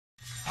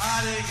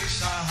Hare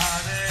Krishna,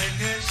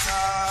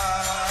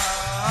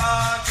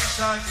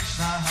 Krishna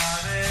Krishna,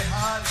 Hare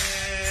Hare,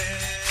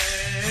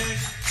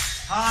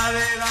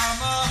 Hare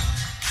Rama,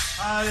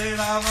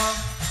 Rama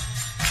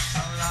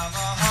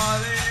Rama,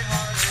 Hare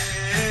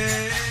Hare.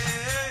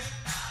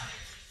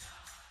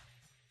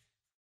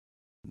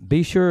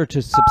 Be sure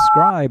to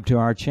subscribe to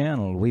our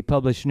channel. We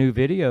publish new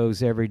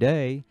videos every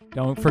day.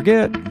 Don't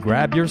forget,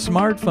 grab your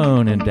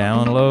smartphone and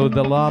download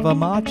the Lava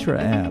Matra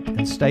app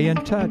and stay in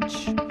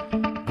touch.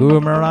 Guru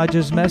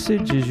Maharaj's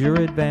message is your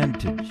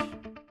advantage.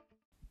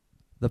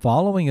 The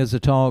following is a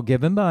talk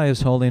given by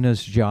His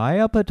Holiness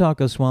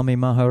Jayapataka Swami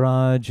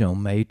Maharaj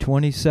on May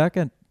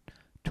 22nd,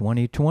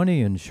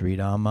 2020 in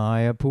Sridham,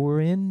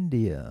 Mayapur,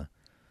 India.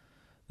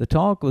 The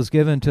talk was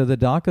given to the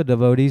Dhaka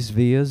Devotees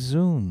via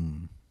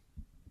Zoom.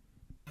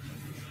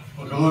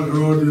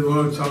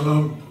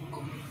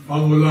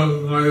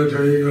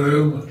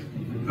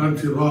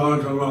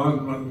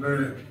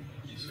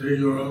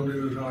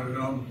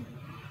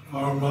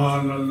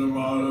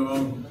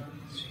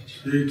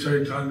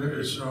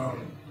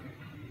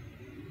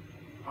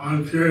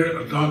 আজকে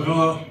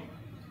ঢাকা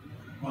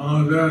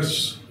বাংলাদেশ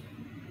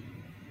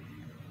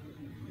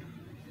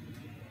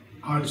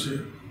আছে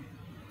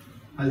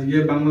আজকে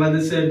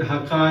বাংলাদেশে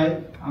ঢাকায়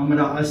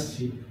আমরা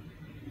আসছি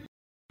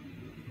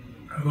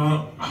এবং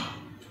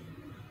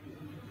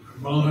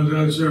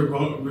বাংলাদেশের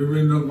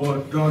বিভিন্ন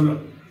বর্তমান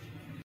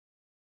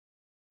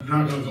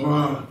ঢাকা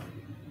করা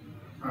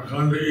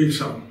এখানে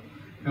ইচ্ছা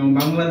এবং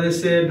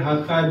বাংলাদেশে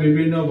ঢাকায়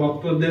বিভিন্ন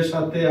ভক্তদের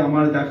সাথে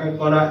আমার দেখা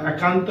করা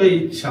একান্ত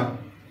ইচ্ছা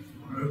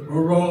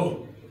পূর্ব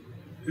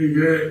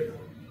দিকে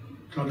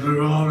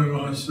চট্টগ্রাম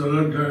এবং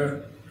সিলেটে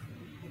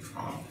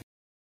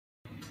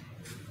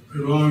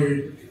বিভাগে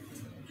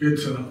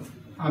গিয়েছিলাম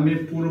আমি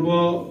পূর্ব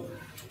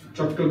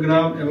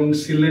চট্টগ্রাম এবং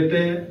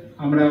সিলেটে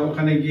আমরা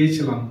ওখানে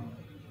গিয়েছিলাম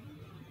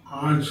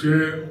আজকে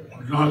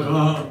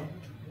ঢাকা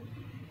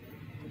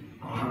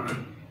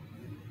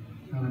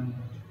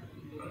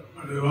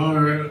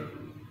বিভাগে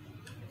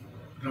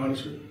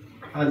যাচ্ছি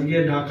আজকে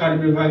ঢাকার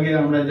বিভাগে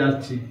আমরা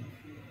যাচ্ছি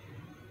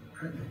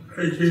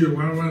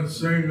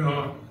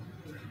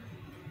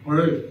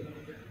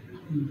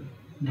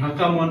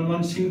ঢাকা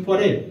মনমোহন সিং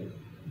পরে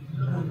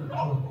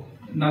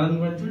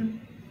নারায়ণগঞ্জ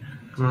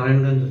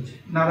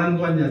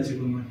আছে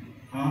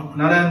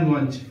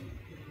নারায়ণগঞ্জ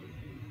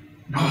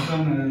ঢাকা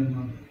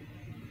নারায়ণগঞ্জ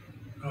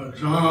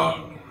যা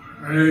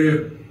এই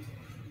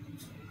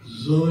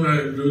জুনে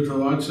দুটো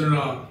আছে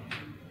না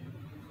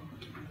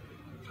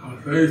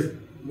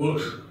ফেসবুক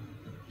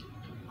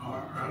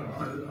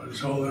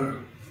চলে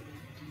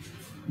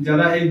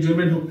যারা এই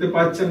জুমে ঢুকতে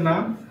পারছেন না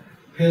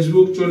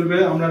ফেসবুক চলবে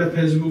আপনারা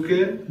ফেসবুকে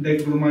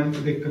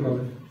দেখতে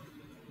পাবেন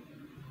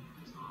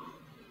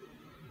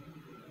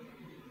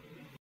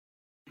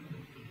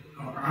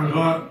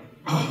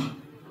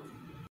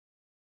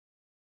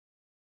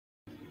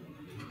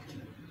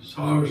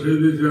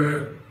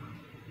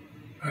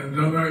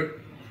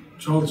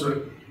চলছে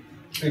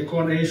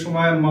এখন এই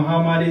সময়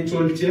মহামারী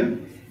চলছে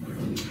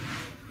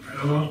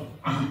এবং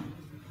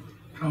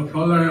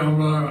তারপরে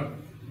আমরা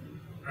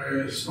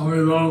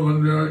সংবিধান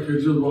মন্দিরে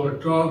কিছু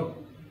ভক্ত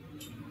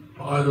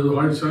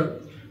হয়েছে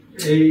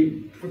এই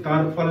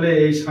তার ফলে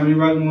এই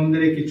স্বামীবাগ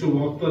মন্দিরে কিছু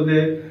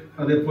ভক্তদের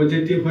তাদের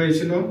পজিটিভ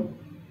হয়েছিল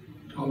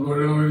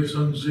তারপরে আমি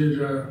শুনছি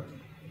যে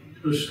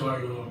সুস্থ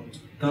হয়ে গেল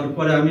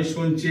তারপরে আমি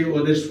শুনছি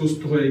ওদের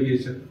সুস্থ হয়ে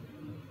গিয়েছে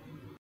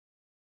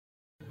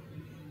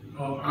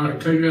আগ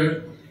থেকে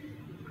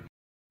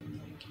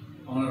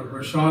আমার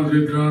প্রসাদ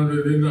বিতরণ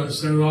বিভিন্ন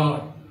সেবা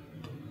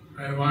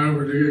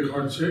মায়াপুর থেকে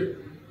করছি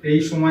এই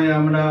সময়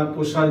আমরা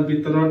প্রসাদ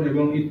বিতরণ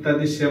এবং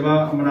ইত্যাদি সেবা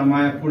আমরা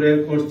মায়াপুরে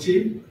করছি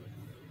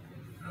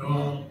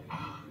এবং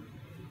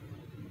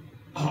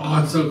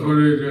আশা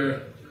করি যে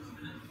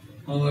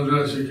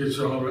বাংলাদেশে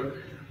কিছু হবে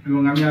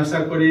এবং আমি আশা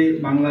করি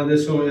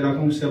বাংলাদেশেও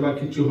এরকম সেবা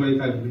কিছু হয়ে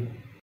থাকবে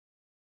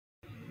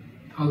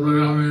তারপরে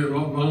আমি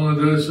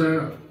বাংলাদেশে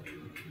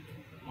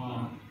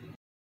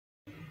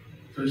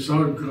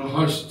যেসব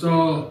গৃহস্থ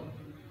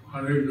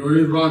অনেক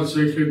গরিব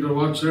আছে কিন্তু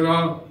বাচ্চারা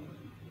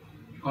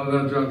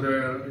তাদের যাতে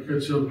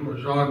কিছু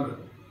প্রসাদ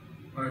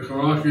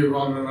খোরাকি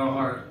বানানো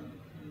হয়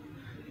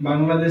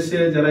বাংলাদেশে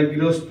যারা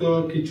গৃহস্থ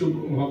কিছু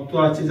ভক্ত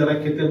আছে যারা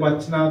খেতে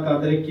পাচ্ছে না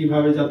তাদের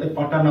কিভাবে যাতে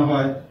পাঠানো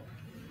হয়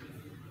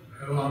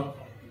এবং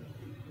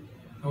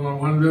আমার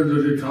মন্দির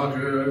যদি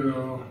থাকে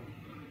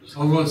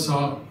সমস্যা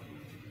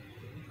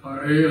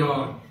এই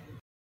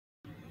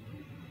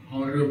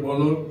আমাকে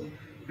বলো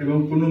এবং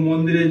কোনো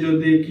মন্দিরে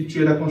যদি কিছু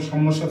এরকম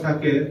সমস্যা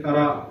থাকে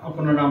তারা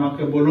আপনারা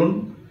আমাকে বলুন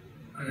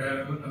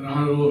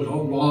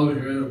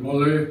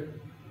বলে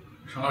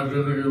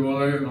সাহায্যকে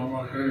বলে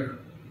আমাকে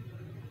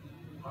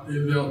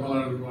ইমেল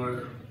পাঠাতে পারে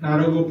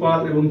নারগোপাল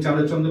এবং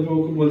চারুচন্দ্র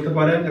বাবুকে বলতে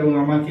পারেন এবং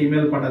আমাকে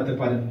ইমেল পাঠাতে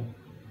পারেন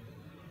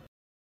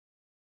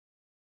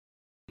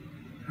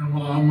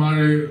আমার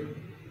এই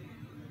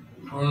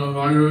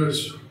করোনাভাইরাস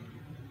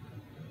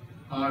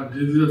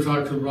দ্বিতীয়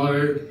থাকতে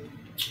পারে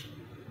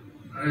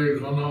এই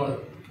কোনো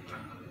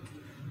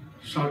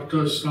 7টা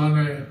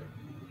স্থানে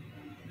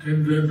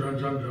 3 দিন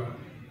পর্যন্ত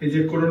এই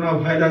যে করোনা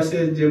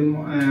ভাইরাসের যে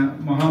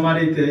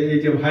মহামারীতে এই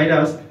যে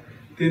ভাইরাস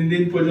 3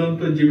 দিন পর্যন্ত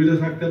জীবিত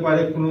থাকতে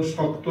পারে কোনো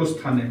শক্ত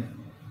স্থানে।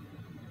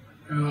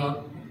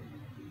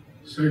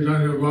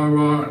 সেখানে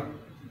বারবার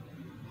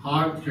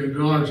হাতকে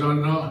ধোয়ার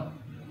জন্য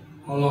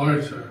বলা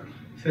হয়েছে।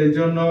 সেই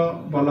জন্য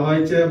বলা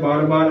হয়েছে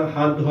বারবার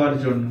হাত ধোয়ার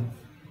জন্য।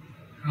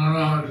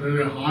 কেননা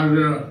যদি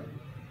হাতে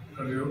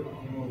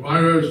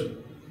ভাইরাস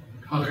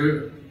থাকে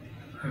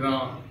এটা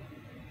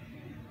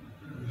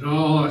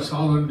জল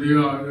সাবান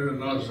দিয়ে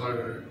নষ্ট হয়ে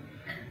যায়।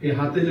 এই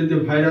হাতে যদি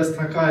ভাইরাস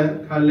থাকায়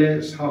তাহলে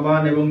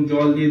সাবান এবং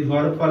জল দিয়ে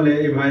ধোয়ার ফলে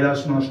এই ভাইরাস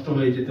নষ্ট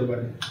হয়ে যেতে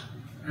পারে।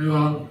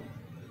 এবং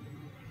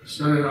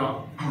সেটা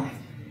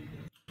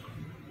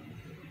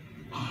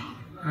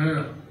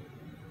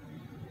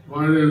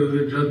বাইরে যদি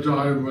যেতে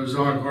হয়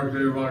বাজার করতে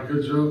বা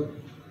কিছু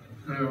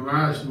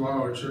মাস্ক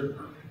দেওয়া উচিত।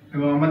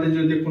 এবং আমাদের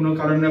যদি কোনো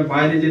কারণে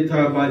বাইরে যেতে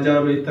হয়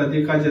বাজার ইত্যাদি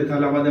কাজে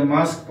তাহলে আমাদের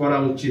মাস্ক পরা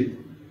উচিত।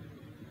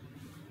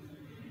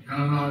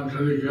 কেননা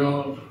যদি কেউ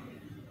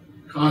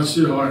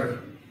কাশি হয়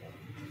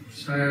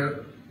সে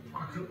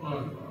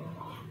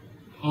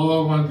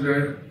হাওয়ার মধ্যে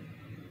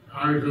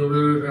আরেকটু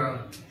বেরোতে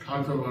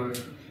থাকতে পারে।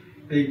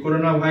 এই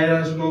করোনা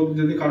ভাইরাস রোগ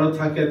যদি কারো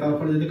থাকে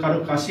তারপরে যদি কারো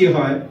কাশি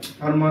হয়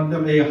তার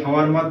মাধ্যমে এই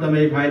হাওয়ার মাধ্যমে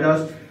এই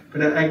ভাইরাস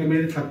প্রায় 1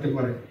 মিনিট থাকতে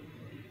পারে।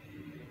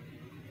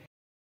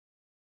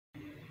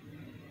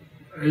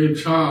 এই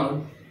ছাড়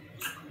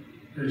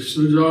এই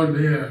সুযোগ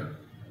নিয়ে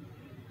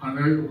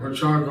অনেক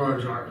প্রচার করা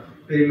যায়।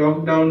 এই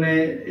লকডাউনে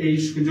এই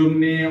সুযোগ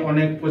নিয়ে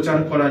অনেক প্রচার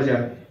করা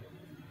যায়।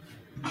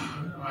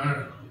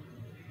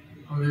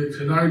 আমি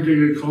চেন্নাই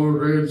থেকে খবর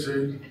পেয়েছি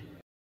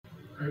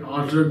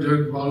 8 দিন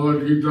ভগবদ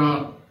গীতা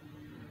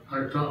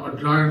একটা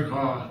অধ্যয়ন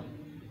করা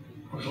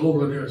খবর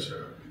বানিয়েছে।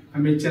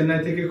 আমি চেন্নাই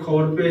থেকে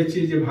খবর পেয়েছি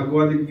যে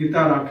ভগবদ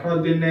গীতার 18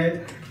 দিনে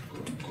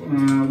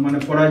মানে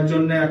পড়ার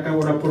জন্য একটা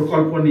ওরা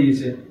প্রকল্প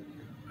নিয়েছে।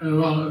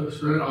 এবং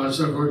সে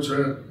আশা করছে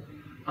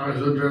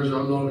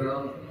 100-150 লোক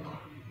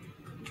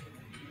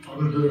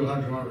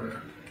অংশগ্রহণ করবে।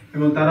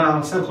 এবং তারা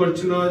আশা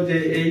করছিল যে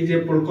এই যে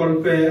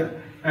প্রকল্পে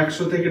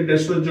 100 থেকে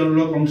 150 জন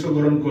লোক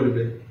অংশগ্রহণ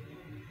করবে।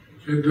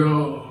 কিন্তু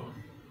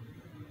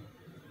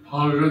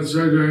ভারত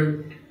থেকে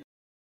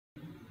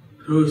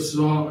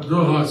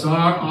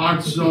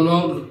 2,800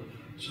 লোক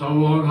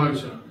সম্মান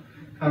হয়েছে।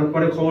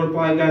 তারপরে খবর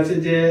পাওয়া গেছে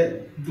যে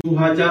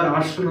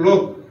 2,800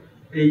 লোক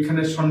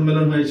এইখানে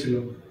সম্মেলন হয়েছিল।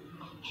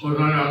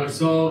 কোথায়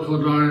 100,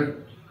 কোথায়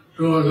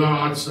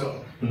 2,800।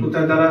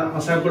 কোথায় তারা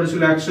আশা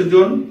করেছিল 100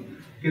 জন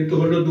কিন্তু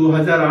হলো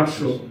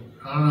 2,800।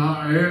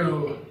 এই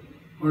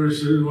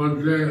পরিস্থিতির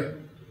মধ্যে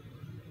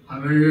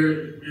অনেকে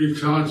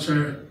ইচ্ছা আছে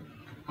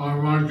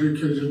পারমার্থিক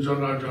কিছু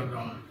জানার জন্য।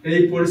 এই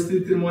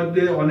পরিস্থিতির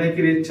মধ্যে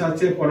অনেকের ইচ্ছা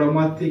আছে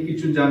পরমার্থিক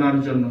কিছু জানার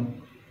জন্য।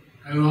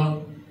 এবং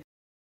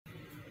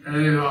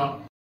এই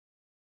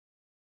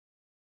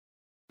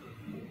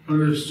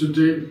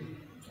পরিস্থিতি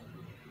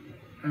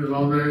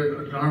এভাবে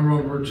ধর্ম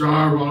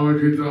প্রচার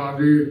ভগবদ্গীতা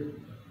আদি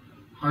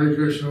হরে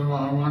কৃষ্ণ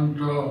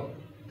মহামন্ত্র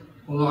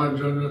বলার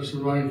জন্য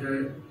সবাইকে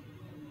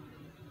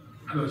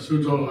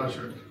সুযোগ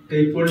আছে।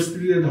 এই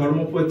পরিস্থিতিতে ধর্ম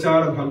প্রচার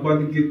ভগবদ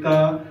গীতা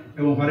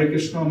এবং হরে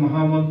কৃষ্ণ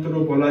মহামন্ত্র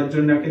বলার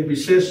জন্য একটা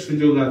বিশেষ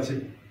সুযোগ আছে।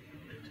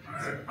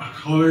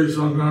 খালি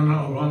সন্ধান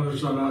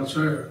অভানুষ্ঠান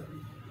আছে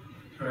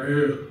এই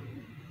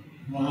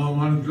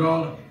মহামন্ত্র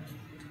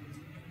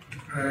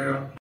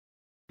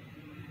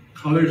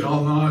খালি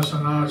খালনাশ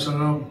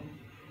সনাতনম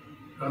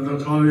যত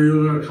খালি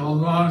যুগের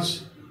খালনাশ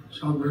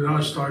সব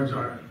বিনাশ হয়ে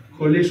যায়।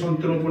 কলি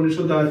সন্তন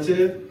উপনিষদ আছে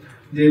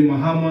যে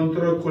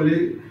মহামন্ত্র কলি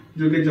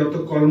যুগে যত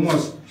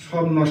কলমশ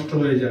সব নষ্ট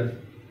হয়ে যায়।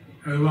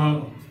 এবং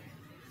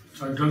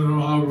চৈতন্য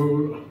মহাপ্রভু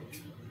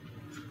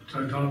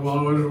চৈতন্য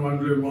ভগবতের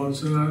মন্ত্রে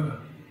বলছিলেন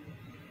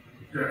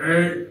যে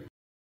এই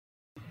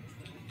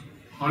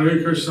হরে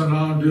কৃষ্ণ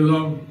নাম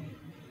দিলাম,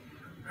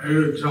 এই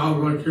জাপ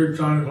বা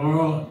কীর্তন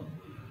করো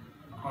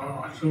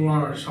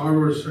তোমার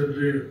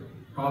সর্বসিদ্ধি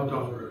প্রাপ্ত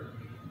হবে।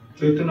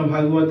 চৈতন্য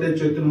ভাগবতে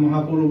চৈতন্য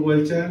মহাপ্রভু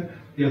বলছেন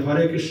যে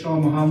হরে কৃষ্ণ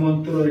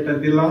মহামন্ত্র এটা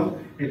দিলাম,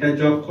 এটা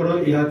জপ করো,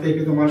 ইহা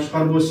থেকে তোমার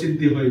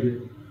সর্বসিদ্ধি হইবে।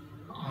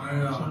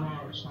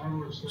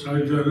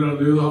 চৈতন্য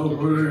লীলা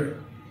উপরে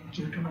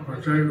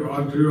প্রত্যেক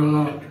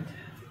রাত্রিবেলা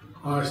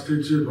ক্লাস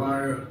দিচ্ছি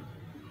ভাই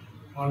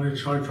অনেক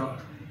ছয়টা।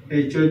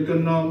 এই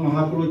চৈতন্য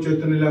মহাপ্রভু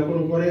চৈতন্য লীলাপুর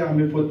উপরে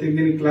আমি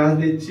প্রত্যেকদিন ক্লাস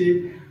দিচ্ছি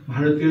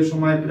ভারতীয়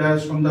সময় প্রায়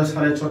সন্ধ্যা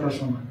 6:30টার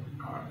সময়,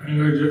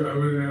 ইংরেজি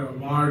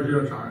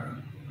ভারতীয় টাইম।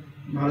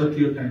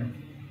 ভারতীয় টাইম।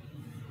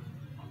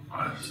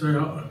 সে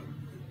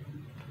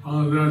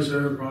বাংলাদেশে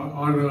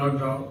 8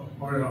 ঘন্টা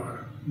পরে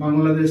হয়।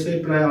 বাংলাদেশে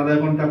প্রায় আধা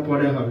ঘন্টা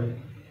পরে হবে।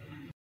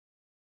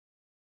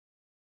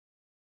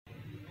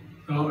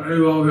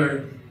 এইভাবে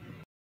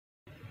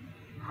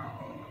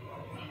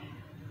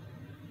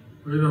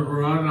বিভিন্ন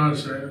পুরাণ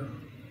আছে,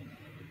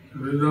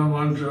 বিভিন্ন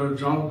মন্ত্র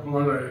জপ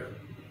করে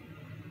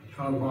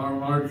তার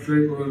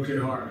পারমার্থিক উন্নতি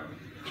হয়।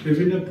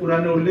 বিভিন্ন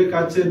পুরাণে উল্লেখ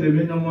আছে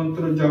বিভিন্ন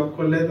মন্ত্র জপ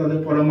করলে তাদের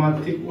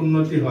পরমার্থিক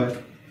উন্নতি হয়।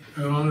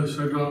 এবং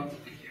সেটা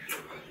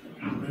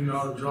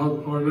জপ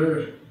করে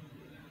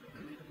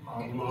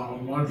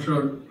মন্ত্র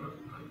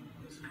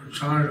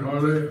উচ্চারণ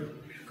করে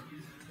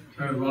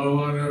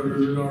ভগবানের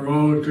বিভিন্ন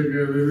রোগ থেকে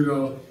বিভিন্ন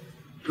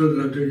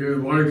Dhaka থেকে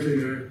বাড়ি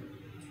থেকে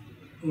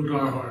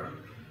উদ্ধার হয়।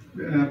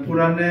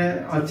 পুরাণে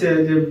আছে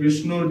যে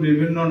বিষ্ণুর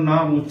বিভিন্ন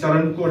নাম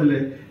উচ্চারণ করলে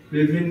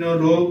বিভিন্ন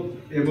রোগ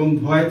এবং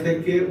ভয়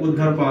থেকে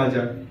উদ্ধার পাওয়া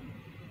যায়।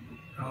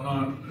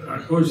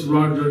 21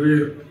 বার যদি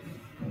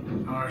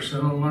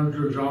শিবমন্ত্র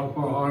জপ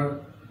করা হয়,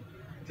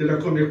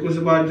 যেরকম 21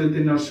 বার যদি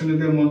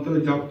নরসিংহদেব মন্ত্র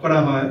জপ করা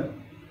হয়,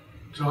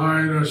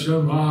 জয়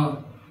নরসিংহ,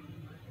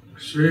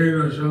 শ্রী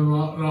নরসিংহ,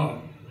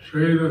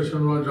 শ্রী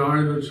নরসিংহ,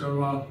 জয়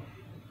নরসিংহ,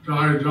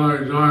 জয় জয়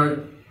জয়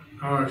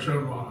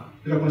নরসিংহ,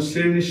 যেরকম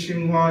শ্রী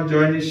নৃসিংহ,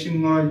 জয়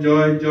নৃসিংহ,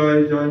 জয় জয়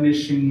জয়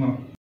নৃসিংহ,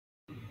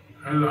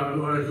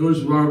 21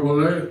 বার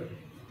বলে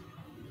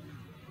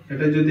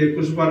এটা যদি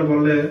 21 বার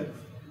বলে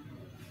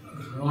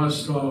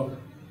সমস্ত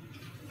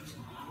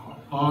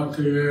পাপ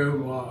থেকে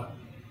বা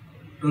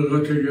দুঃখ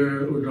থেকে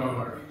উদ্ধার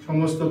হয়।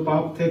 সমস্ত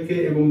পাপ থেকে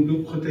এবং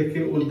দুঃখ থেকে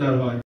উদ্ধার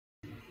হয়।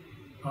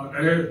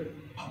 এই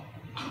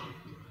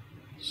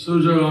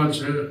সুযোগ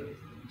আছে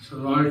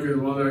সবাইকে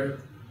বলে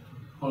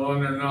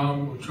ভগবানের নাম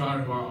উচ্চারণ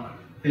করা।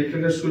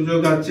 এখানে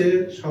সুযোগ আছে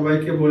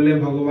সবাইকে বলে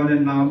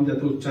ভগবানের নাম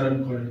যাতে উচ্চারণ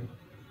করে।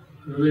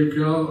 যদি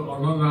কেউ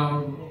অন্য নাম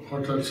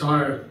করতে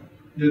চায়,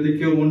 যদি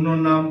কেউ অন্য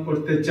নাম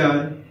করতে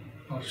চায়,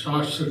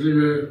 শাস্ত্রে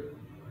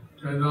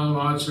যে নাম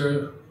আছে,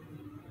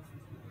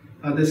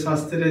 তাদের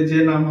শাস্ত্রে যে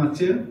নাম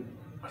আছে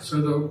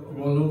সেটা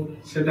বলুক।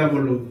 সেটা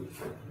বলুক।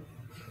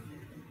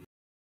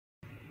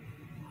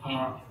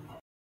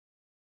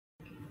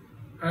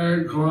 এই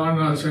কোরআন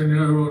আছে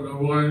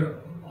 99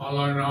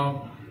 আল্লাহর নাম,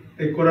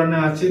 এই কোরআনে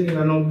আছে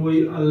 99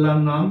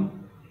 আল্লাহর নাম,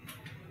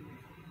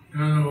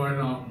 99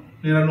 নাম।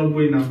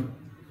 99 নাম।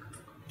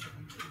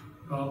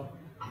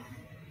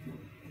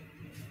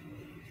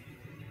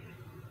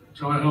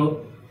 যাই হোক,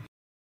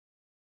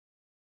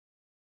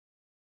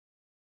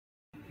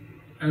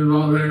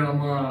 এইভাবে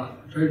আমরা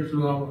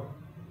দেখলাম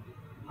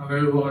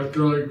অনেক ভক্ত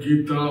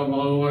গীতা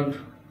ভাগবত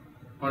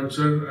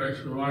পড়ছেন এই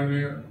সময়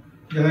নিয়ে।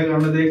 যাই হোক,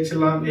 আমরা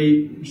দেখছিলাম এই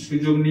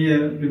সুযোগ নিয়ে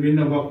বিভিন্ন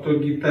ভক্ত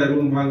গীতা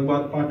এবং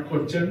ভাগবত পাঠ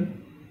করছেন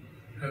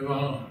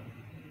এবং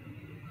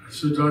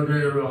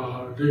সুযোগের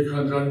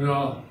দীক্ষার জন্য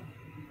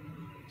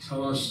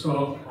সমস্ত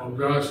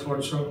অভ্যাস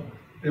করছেন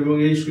এবং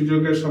এই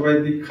সুযোগে সবাই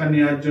দীক্ষা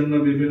নেওয়ার জন্য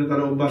বিভিন্ন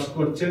তারা অভ্যাস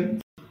করছেন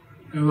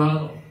এবং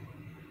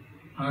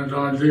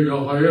যারা দীক্ষা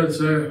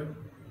হয়েছে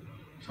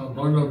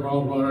সম্পূর্ণ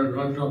প্রভুপাদের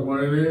গ্রন্থ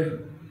পড়েনি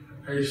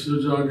এই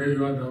সুযোগে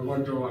গ্রন্থ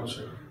পড়তে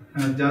পারছে।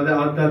 যাদের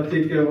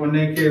আধ্যাত্মিক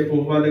অনেকে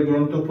প্রভুপাদের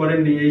গ্রন্থ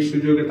পড়েনি, এই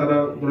সুযোগে তারা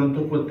গ্রন্থ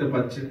পড়তে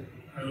পারছে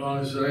এবং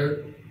সে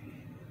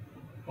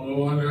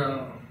ভগবানের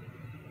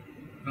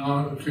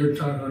নাম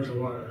কীর্তন করতে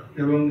পারে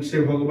এবং সে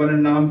ভগবানের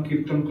নাম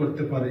কীর্তন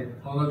করতে পারে।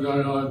 কোনো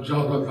জায়গায়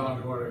জপদান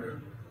করে,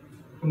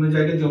 কোনো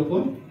জায়গায়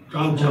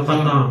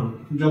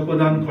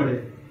জপদান করে।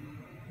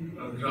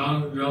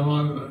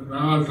 যেমন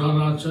ম্যারাথন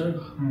আছে,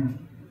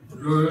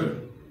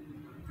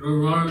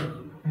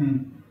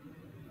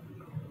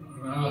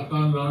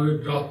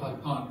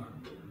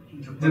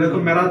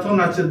 যেরকম ম্যারাথন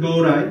আছে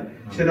দৌড়ায়,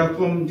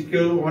 সেরকম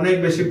কেউ অনেক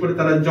বেশি করে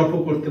তারা জপ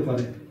করতে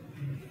পারে।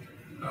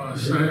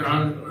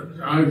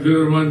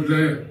 একদিনের মধ্যে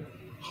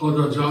কত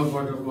জপ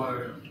করতে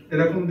পারে,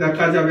 এরকম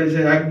দেখা যাবে যে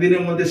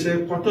একদিনের মধ্যে সে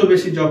কত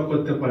বেশি জপ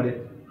করতে পারে।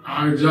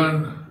 একজন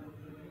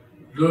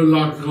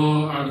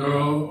 2,11,000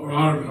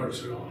 রাউন্ড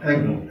করছিল,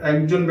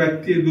 একজন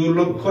ব্যক্তি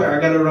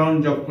 2,11,000 রাউন্ড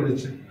জপ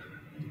করেছে।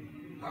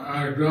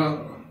 একটা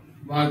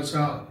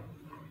বাচ্চা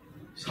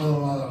 16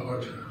 মালা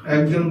করছে,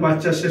 একজন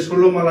বাচ্চা সে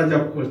 16 মালা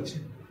জপ করছে।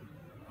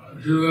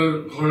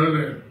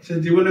 সে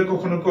জীবনে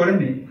কখনো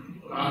করেনি।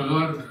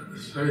 আবার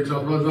সেই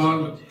জপদান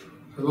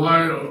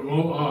সবাই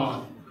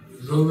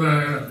জমে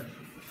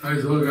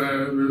ফেসবুকে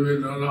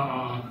বিভিন্ন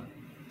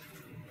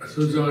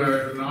সুযোগে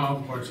নাম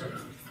করছে।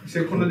 সে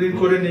কোনোদিন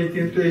করেনি,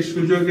 কিন্তু এই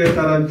সুযোগে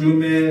তারা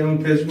জুমে এবং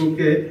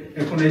ফেসবুকে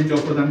এখন এই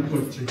জপদান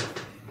করছে।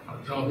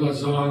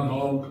 জপদান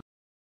হোক,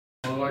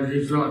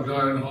 গীতা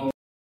অধ্যয়ন হোক,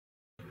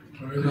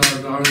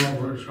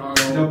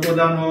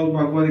 জপদান হোক,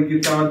 ভগবত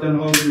গীতা অধ্যয়ন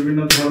হোক,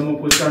 বিভিন্ন ধর্ম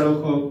প্রচারক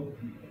হোক,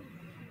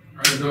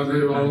 যাতে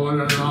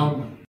ভগবানের নাম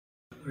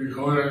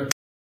করে,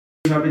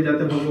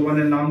 যাতে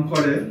ভগবানের নাম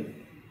করে,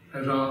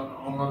 এটা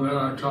আমাদের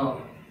একটা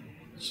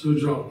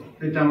সুযোগ।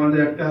 এটা আমাদের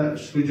একটা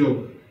সুযোগ।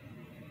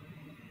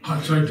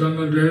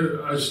 চৈতন্যদেব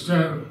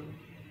আসছেন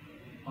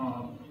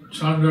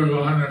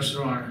চন্দ্রগ্রহণের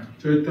সময়,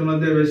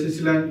 চৈতন্যদেব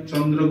এসেছিলেন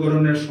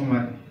চন্দ্রগ্রহণের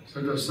সময়।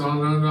 সেটা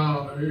সাধারণ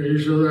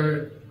হিসেবে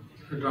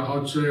এটা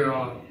হচ্ছে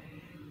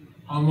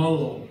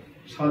অমঙ্গল,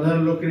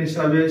 সাধারণ লোকের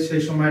হিসাবে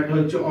সেই সময়টা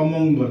হচ্ছে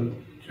অমঙ্গল।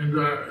 কিন্তু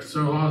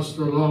সমস্ত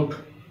লোক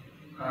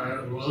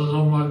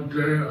গঙ্গার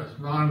মধ্যে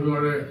স্নান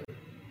করে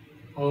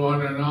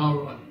ভগবানের নাম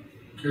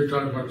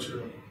কীর্তন করছিল।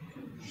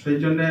 সেই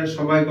জন্য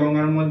সবাই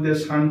গঙ্গার মধ্যে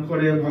স্নান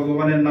করে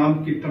ভগবানের নাম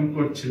কীর্তন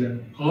করছিলেন।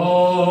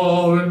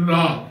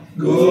 গোবিন্দা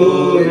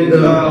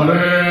গোবিন্দা,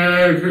 হরে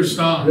কৃষ্ণ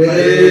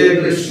হরে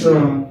কৃষ্ণ।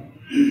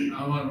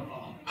 আমার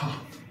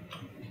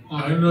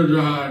হিন্দু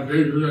যারা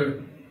দেখলে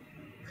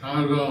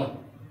তারা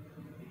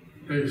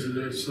দেখছে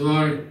যে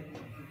সবাই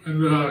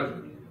হিন্দুরা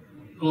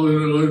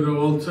গোবিন্দ গোবিন্দ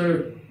বলছে,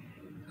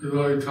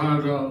 সবাই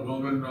তারা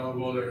গোবিন্দ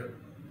বলে।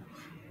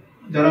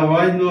 যারা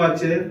অহিন্দু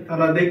আছে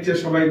তারা দেখছে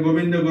সবাই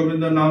গোবিন্দ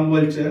গোবিন্দ নাম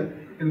বলছে,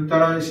 কিন্তু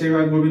তারা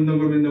সেভাবে গোবিন্দ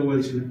গোবিন্দ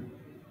বলছে না।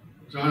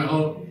 যাই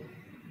হোক,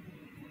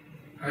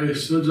 এই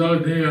সুযোগ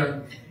নিয়ে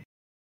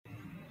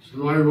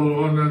সবাই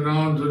ভগবানের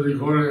নাম যদি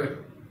করে,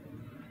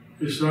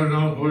 ঈশ্বর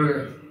নাম করে,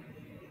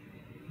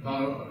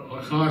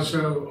 লেখা আছে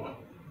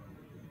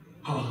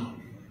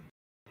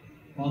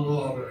মঙ্গল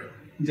হবে।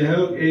 যাই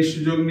হোক, এই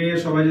সুযোগ নিয়ে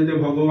সবাই যদি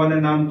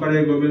ভগবানের নাম করে,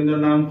 গোবিন্দ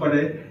নাম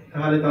করে,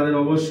 তাহলে তাদের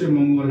অবশ্যই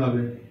মঙ্গল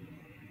হবে।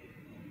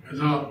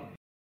 এটা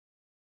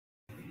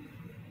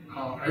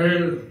এই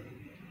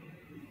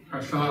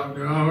একটা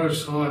নিরামিষ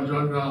খাওয়ার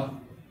জন্য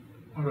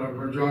আমরা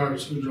প্রচার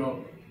সুযোগ।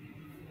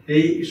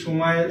 এই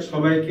সময়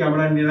সবাইকে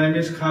আমরা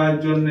নিরামিষ খাওয়ার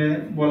জন্য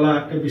বলা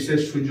একটা বিশেষ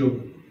সুযোগ।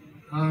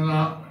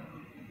 কেননা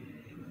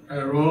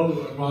এই রোগ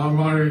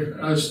মহামারী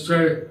আসছে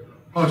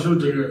পশু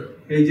থেকে।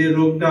 এই যে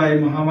রোগটা, এই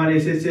মহামারী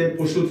এসেছে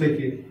পশু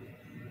থেকে।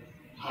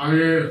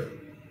 আগে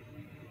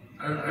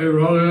এই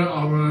রোগে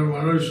আমাদের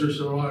মানুষের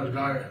সমাজ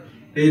নাই।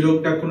 এই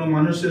রোগটা কোনো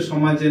মানুষের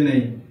সমাজে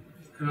নেই।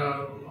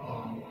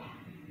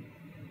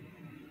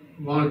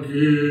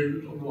 বাকি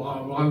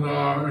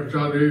বান্দর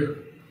ইত্যাদি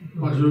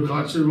পশু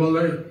খাচ্ছে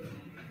বলে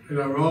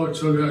এটা রোগ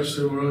চলে আসছে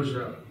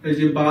মানুষের। এই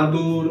যে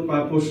বাদুর বা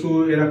পশু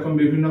এরকম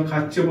বিভিন্ন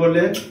খাচ্ছে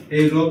বলে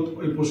এই রোগ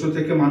ওই পশু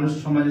থেকে মানুষ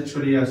সমাজে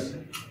ছড়িয়ে আসছে।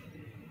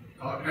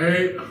 এই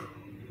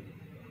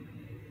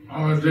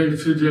আমরা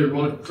দেখছি যে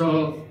ভক্ত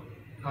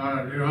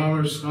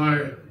নিরামিষ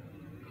খায়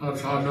আর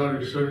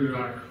তাড়াতাড়ি সেরে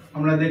যায়।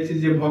 আমরা দেখছি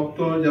যে ভক্ত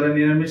যারা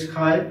নিরামিষ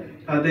খায়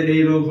তাদের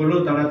এই রোগ হলো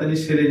তাড়াতাড়ি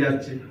সেরে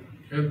যাচ্ছে।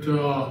 কিন্তু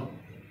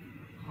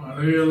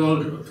অনেক লোক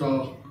তো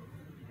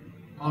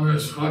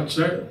আমিষ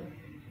খাচ্ছে,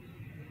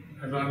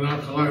 এটা না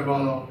খাওয়াই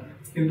ভালো।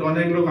 কিন্তু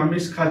অনেক লোক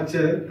আমিষ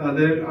খাচ্ছে,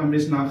 তাদের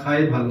আমিষ না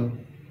খাই ভালো।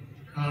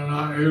 কেননা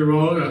এই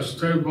রোগ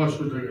আসছে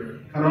পশু থেকে।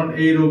 কারণ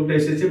এই রোগটা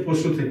এসেছে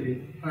পশু থেকে।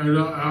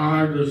 এটা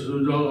একটা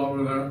সুযোগ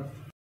আমাদের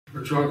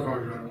প্রচার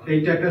করার জন্য।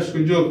 এইটা একটা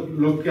সুযোগ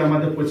লোককে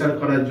আমাদের প্রচার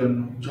করার জন্য।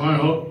 জয়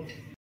হোক,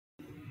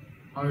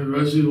 আমি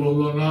বেশি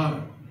বলবো না।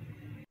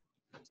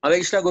 হরে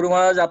কৃষ্ণ। গুরু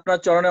মহারাজ, আপনার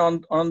চরণে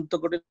অনন্ত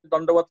কোটি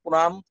দণ্ডবত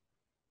প্রণাম।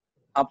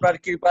 আপনার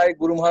কৃপায়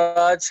গুরু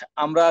মহারাজ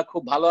আমরা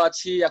খুব ভালো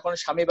আছি। এখন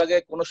স্বামীবাগে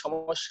কোনো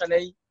সমস্যা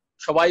নেই,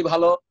 সবাই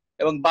ভালো,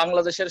 এবং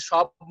বাংলাদেশের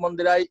সব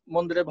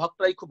মন্দিরের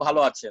ভক্তরাই খুব ভালো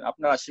আছেন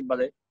আপনার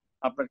আশীর্বাদে,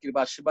 আপনার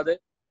কৃপা আশীর্বাদে।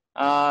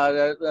 আর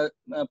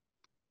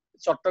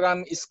চট্টগ্রাম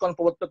ইসকন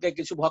প্রবর্তকে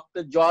কিছু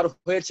ভক্তের জ্বর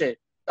হয়েছে,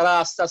 তারা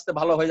আস্তে আস্তে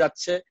ভালো হয়ে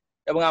যাচ্ছে,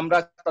 এবং আমরা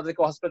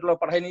তাদেরকে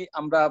হসপিটালে পাঠাইনি,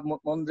 আমরা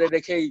মন্দিরে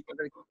রেখেই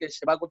তাদেরকে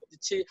সেবা করতে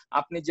দিচ্ছি।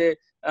 আপনি যে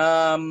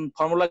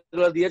ফর্মুলা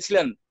গুলো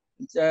দিয়েছিলেন,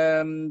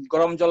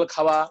 গরম জল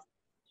খাওয়া,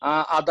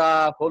 আদা,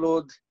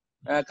 হলুদ,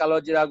 কালো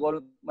জিরা,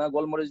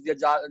 গোলমরিচ দিয়ে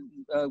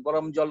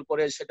গরম জল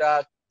করে সেটা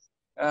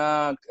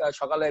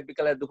সকালে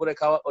বিকালে দুপুরে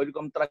খাওয়া,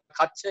 ওইরকম তারা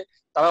খাচ্ছে,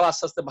 তারাও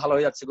আস্তে আস্তে ভালো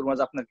হয়ে যাচ্ছে গুরু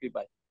মহারাজ আপনার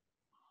কৃপায়।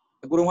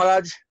 গুরু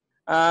মহারাজ,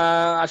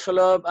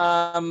 আসলে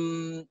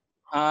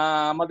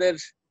আমাদের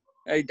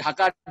এই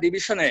ঢাকা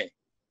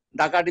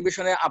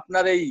ডিভিশনে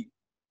আপনার এই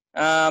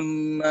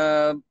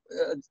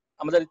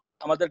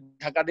আমাদের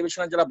ঢাকা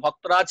ডিভিশনে যারা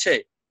ভক্তরা আছে,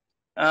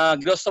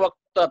 গৃহস্থ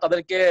ভক্তরা,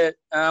 তাদেরকে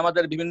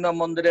আমাদের বিভিন্ন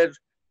মন্দিরের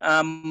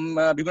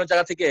বিভিন্ন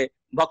জায়গা থেকে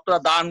ভক্তরা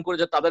দান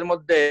করেছে। তাদের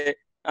মধ্যে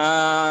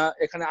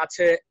এখানে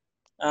আছে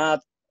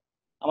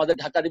আমাদের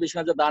ঢাকা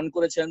ডিভিশনে যে দান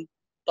করেছেন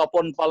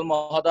তপন পাল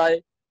মহোদয়,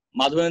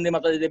 মাধবেন্দ্রী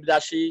মাতাজি দেবী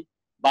দাসী,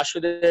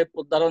 বাসুদেব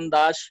উদ্ধারণ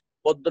দাস,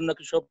 পদ্মন্য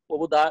কিশোর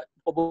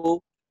প্রভু,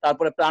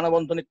 তারপরে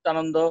প্রাণবন্ধু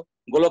নিত্যানন্দ,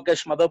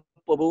 গোলকেশ মাধব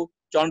প্রভু,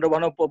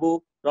 চন্দ্রভানু প্রভু,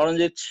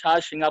 রণজিৎ শাহ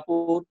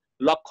সিঙ্গাপুর,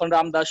 লক্ষণ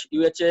রাম দাস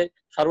ইউএসএ,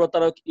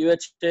 সর্বতারক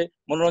ইউএসএ,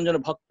 মনোরঞ্জন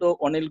ভক্ত,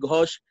 অনিল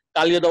ঘোষ,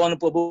 কালীয় দমন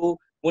প্রভু,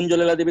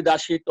 কুঞ্জলীলা দেবী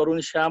দাসী, তরুণ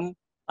শ্যাম,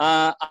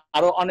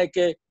 আরো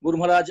অনেকে। গুরু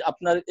মহারাজ,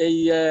 আপনার এই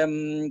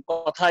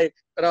কথায়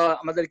তারা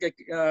আমাদেরকে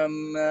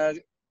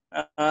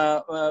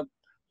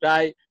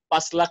প্রায়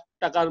 5 লাখ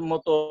টাকার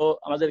মতো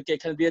আমাদেরকে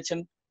এখানে দিয়েছেন,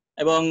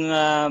 এবং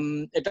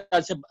এটা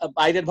আছে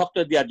বাইরের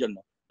ভক্তদের দেওয়ার জন্য।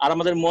 আর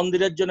আমাদের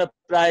মন্দিরের জন্য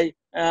প্রায়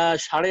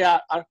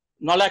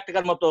 9.5 লাখ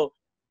টাকার মতো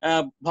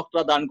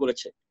ভক্তরা দান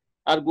করেছে।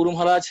 আর গুরু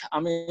মহারাজ,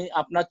 আমি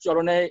আপনার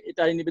চরণে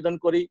এটাই নিবেদন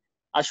করি,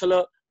 আসলে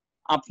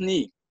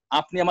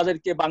আপনি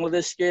আমাদেরকে,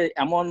 বাংলাদেশকে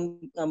এমন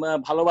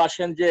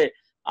ভালোবাসেন যে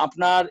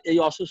আপনার এই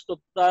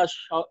অসুস্থতা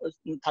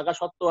থাকা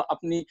সত্ত্বেও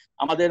আপনি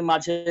আমাদের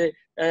মাঝে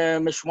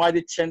সময়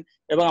দিচ্ছেন,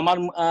 এবং আমার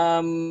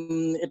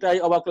এটাই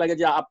অবাক লাগে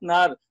যে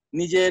আপনার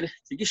নিজের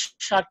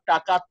চিকিৎসার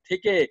টাকা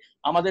থেকে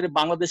আমাদের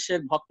বাংলাদেশের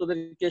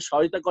ভক্তদেরকে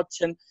সহায়তা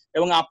করছেন,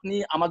 এবং আপনি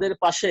আমাদের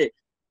পাশে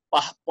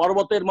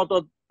পর্বতের মতো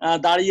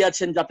দাঁড়িয়ে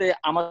আছেন, যাতে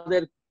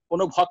আমাদের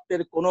কোনো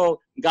ভক্তের কোনো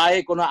গায়ে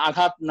কোনো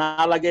আঘাত না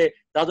লাগে,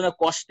 তার জন্য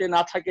কষ্টে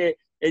না থাকে।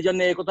 এই জন্য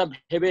এই কথা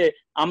ভেবে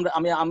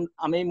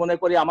আমি মনে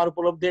করি, আমার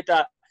উপলব্ধি এটা,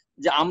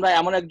 যে আমরা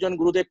এমন একজন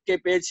গুরুদেবকে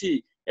পেয়েছি,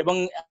 এবং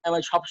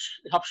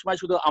সবসময়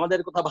শুধু আমাদের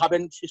কথা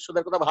ভাবেন,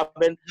 শিষ্যদের কথা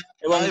ভাবেন,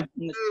 এবং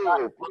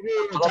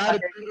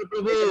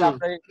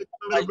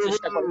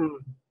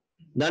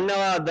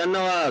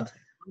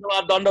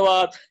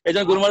ধন্যবাদ। এই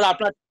জন্য গুরু মহারাজ,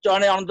 আপনার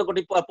চরণে অনন্ত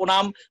কোটি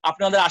প্রণাম।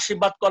 আপনি আমাদের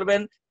আশীর্বাদ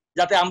করবেন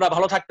যাতে আমরা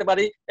ভালো থাকতে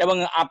পারি এবং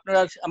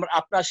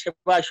আপনার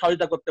সেবায়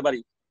সহযোগিতা করতে পারি।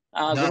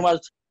 গুরু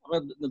মহারাজ,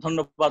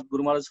 ধন্যবাদ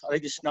গুরু মহারাজ। হরে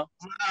কৃষ্ণ।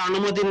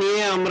 অনুমতি নিয়ে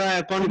আমরা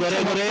এখন ঘরে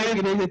ঘরে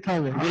গুরু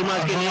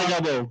মহারাজকে নিয়ে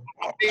যাব।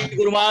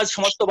 গুরু মহারাজ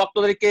সমস্ত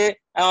ভক্তদেরকে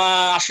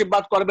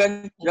আশীর্বাদ করবেন,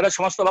 যারা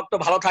সমস্ত ভক্ত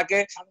ভালো থাকে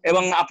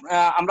এবং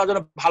আমরা যেন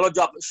ভালো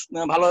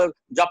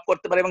জব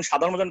করতে পারি এবং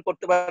সাধারণ ভজন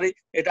করতে পারি,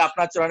 এটা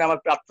আপনার চরণে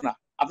আমার প্রার্থনা।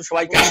 আপনি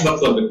সবাইকে আশীর্বাদ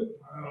করবেন।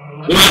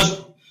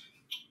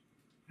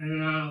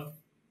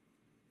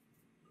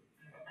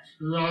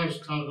 Srirash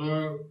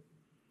Thakur,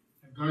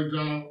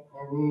 Dhaka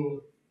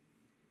Devotees,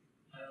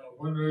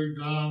 Wandering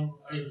Dham,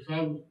 এই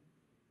সব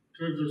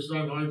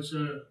তীর্থস্থান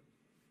হয়েছে,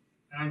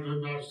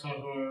 রামচন্দ্রনাথ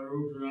ঠাকুর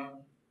রূপরাম।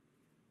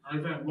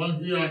 একটা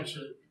মন্দির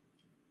আছে,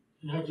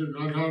 হচ্ছে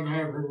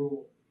গঙ্গাধর প্রভু,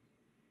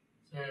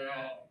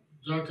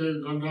 যাতে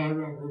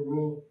গঙ্গাধর প্রভু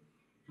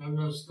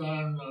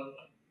জন্মস্থান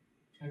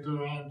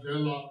চট্টগ্রাম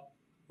জেলা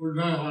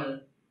উদ্ধার হয়,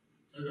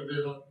 এটা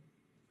দেখুন।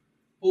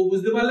 ও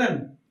বুঝতে পারলেন?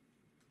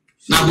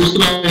 না, বুঝতে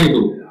পারিনি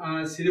তো।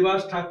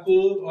 শ্রীবাস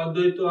ঠাকুর,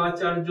 অদ্বৈত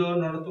আচার্য,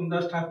 নরোত্তম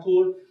দাস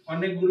ঠাকুর,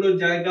 অনেকগুলো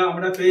জায়গা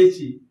আমরা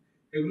পেয়েছি,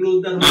 এগুলো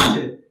উদ্ধার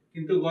হয়েছে,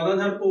 কিন্তু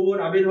গদাধর প্রভুর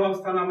আবির্ভাব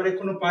স্থান আমরা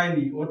এখনো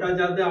পাইনি। ওটা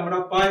যাতে আমরা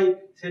পাই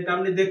সেটা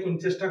আপনি দেখুন,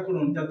 চেষ্টা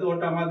করুন যাতে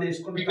ওটা আমাদের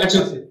ইস্কনের কাছে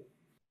আসে।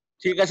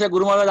 ঠিক আছে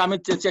গুরু মহারাজ, আমি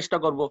চেষ্টা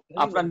করব,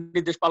 আপনার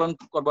নির্দেশ পালন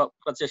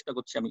করবার চেষ্টা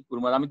করছি আমি গুরু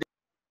মহারাজ। আমি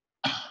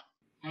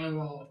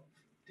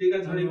ঠিক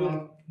আছে,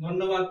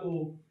 ধন্যবাদ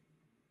প্রভু।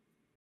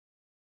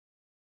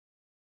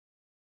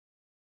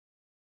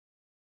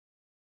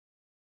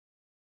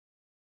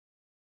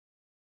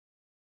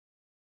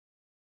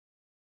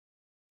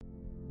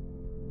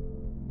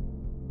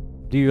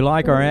 Do you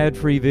like our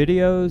ad-free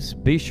videos?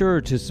 Be sure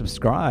to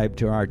subscribe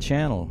to our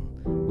channel.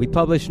 We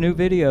publish new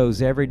videos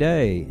every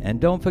day, and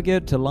don't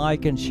forget to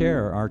like and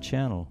share our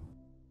channel.